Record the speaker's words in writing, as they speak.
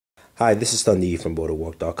Hi, this is Thunder from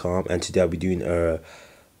Booredatwork.com, and today I'll be doing a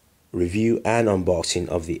review and unboxing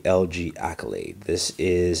of the LG Accolade. This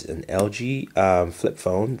is an LG flip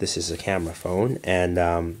phone. This is a camera phone, and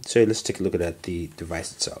so let's take a look at the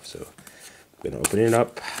device itself. So I'm going to open it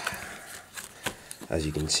up. As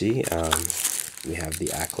you can see, we have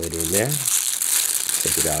the Accolade in there.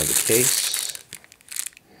 Take it out of the case.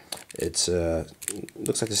 It's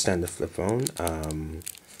looks like a standard flip phone.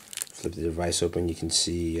 Flip the device open, you can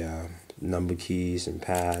see number keys and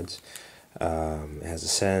pads. It has a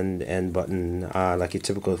send, end button, like a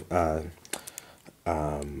typical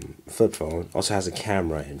flip phone. Also has a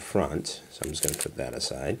camera in front, so I'm just going to put that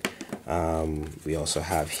aside. We also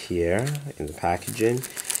have here in the packaging,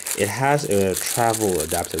 it has a travel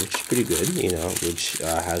adapter, which is pretty good, which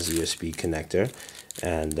has a USB connector,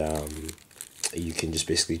 and you can just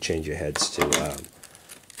basically change your heads to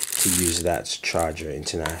use that charger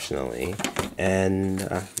internationally, and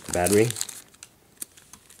battery,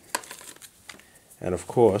 and of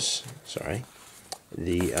course,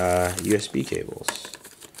 the USB cables.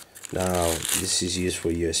 Now this is used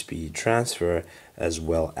for USB transfer as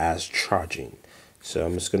well as charging. So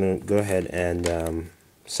I'm just gonna go ahead and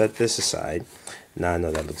set this aside. Now I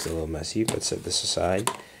know that looks a little messy, but set this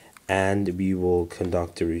aside, and we will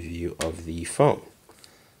conduct a review of the phone.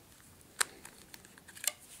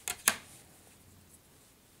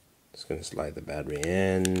 Just going to slide the battery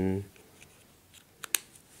in.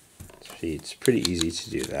 See, it's pretty easy to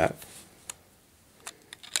do that.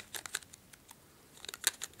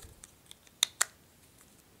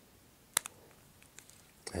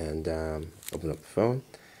 And open up the phone.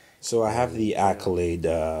 So I have the Accolade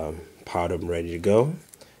powered up and ready to go.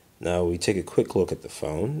 Now we take a quick look at the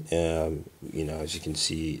phone. As you can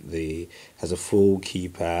see, it has a full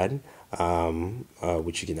keypad,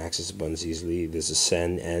 which you can access the buttons easily. There's a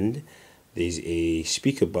send end. There's a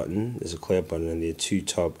speaker button. There's a clear button, and there are two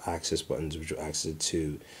top access buttons, which will access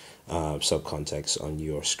to subcontext on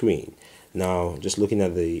your screen. Now, just looking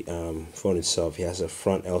at the phone itself, it has a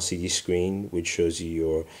front LCD screen, which shows you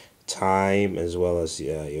your time as well as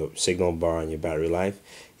your signal bar and your battery life.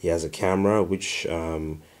 It has a camera, which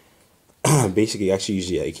basically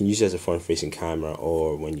you can use it as a front-facing camera,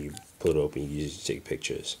 or when you pull it open, you use it to take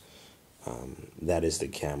pictures. That is the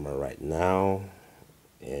camera right now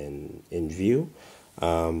in view.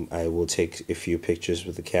 I will take a few pictures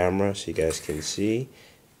with the camera so you guys can see,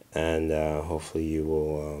 and hopefully you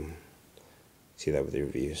will see that with the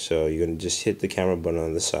review. So you're going to just hit the camera button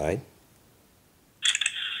on the side,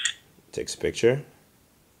 takes a picture,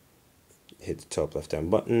 hit the top left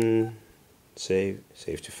hand button, save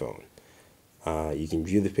to phone. You can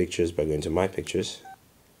view the pictures by going to My Pictures,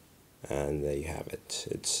 and there you have it.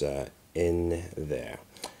 It's in there.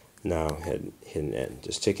 Now hidden end.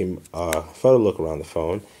 Just taking a photo look around the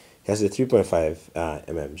phone. It has a 3.5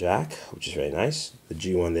 mm jack, which is very nice. The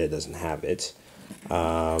G1 there doesn't have it.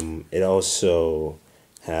 It also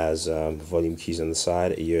has volume keys on the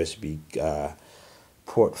side, a USB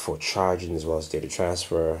port for charging as well as data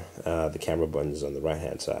transfer. The camera button is on the right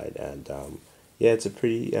hand side, and yeah, it's a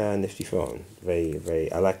pretty nifty phone.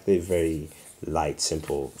 I like the very light,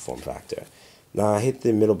 simple form factor. Now I hit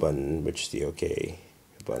the middle button, which is the OK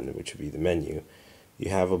button, which would be the menu. You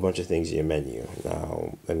have a bunch of things in your menu.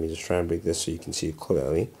 Now let me just try and break this so you can see it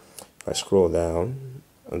clearly. If I scroll down,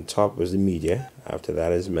 on top is the media. After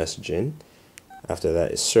that is messaging. After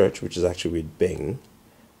that is search, which is actually with Bing.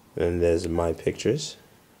 Then there's My Pictures,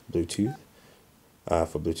 Bluetooth,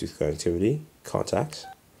 for Bluetooth connectivity, contacts,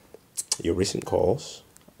 your recent calls.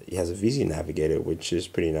 It has a VZ navigator, which is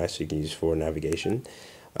pretty nice, so you can use for navigation.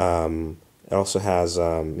 It also has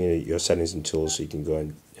your settings and tools, so you can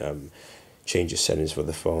go and change your settings for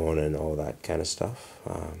the phone and all that kind of stuff.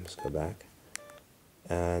 Let's go back,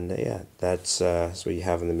 and yeah, that's what you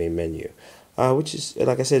have in the main menu, which is,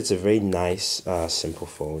 like I said, it's a very nice, simple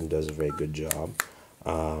phone. Does a very good job.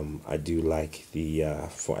 I do like the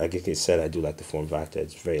like I said, I do like the form factor.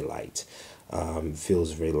 It's very light.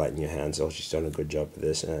 Feels very light in your hands. LG's done a good job with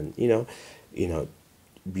this, and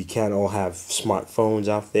we can't all have smartphones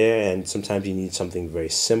out there, and sometimes you need something very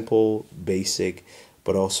simple, basic,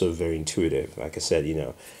 but also very intuitive. Like I said,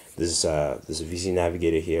 there's a VZ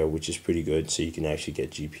navigator here, which is pretty good, so you can actually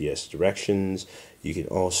get GPS directions. You can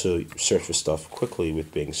also search for stuff quickly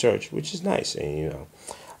with Bing search, which is nice, and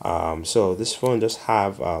so this phone does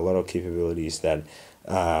have a lot of capabilities that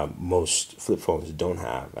most flip phones don't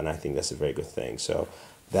have, and I think that's a very good thing. So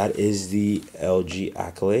that is the LG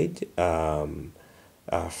Accolade.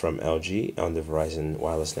 from LG on the Verizon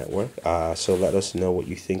wireless network. So let us know what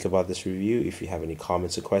you think about this review. If you have any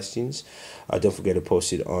comments or questions, don't forget to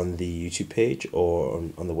post it on the YouTube page or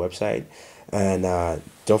on the website. And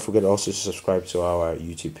don't forget also to subscribe to our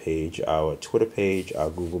YouTube page, our Twitter page, our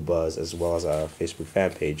Google Buzz, as well as our Facebook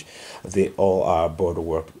fan page. They all are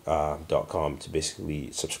Booredatwork.com to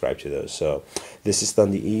basically subscribe to those. So this is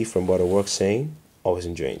Thunder E from Booredatwork saying, always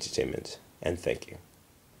enjoy entertainment, and thank you.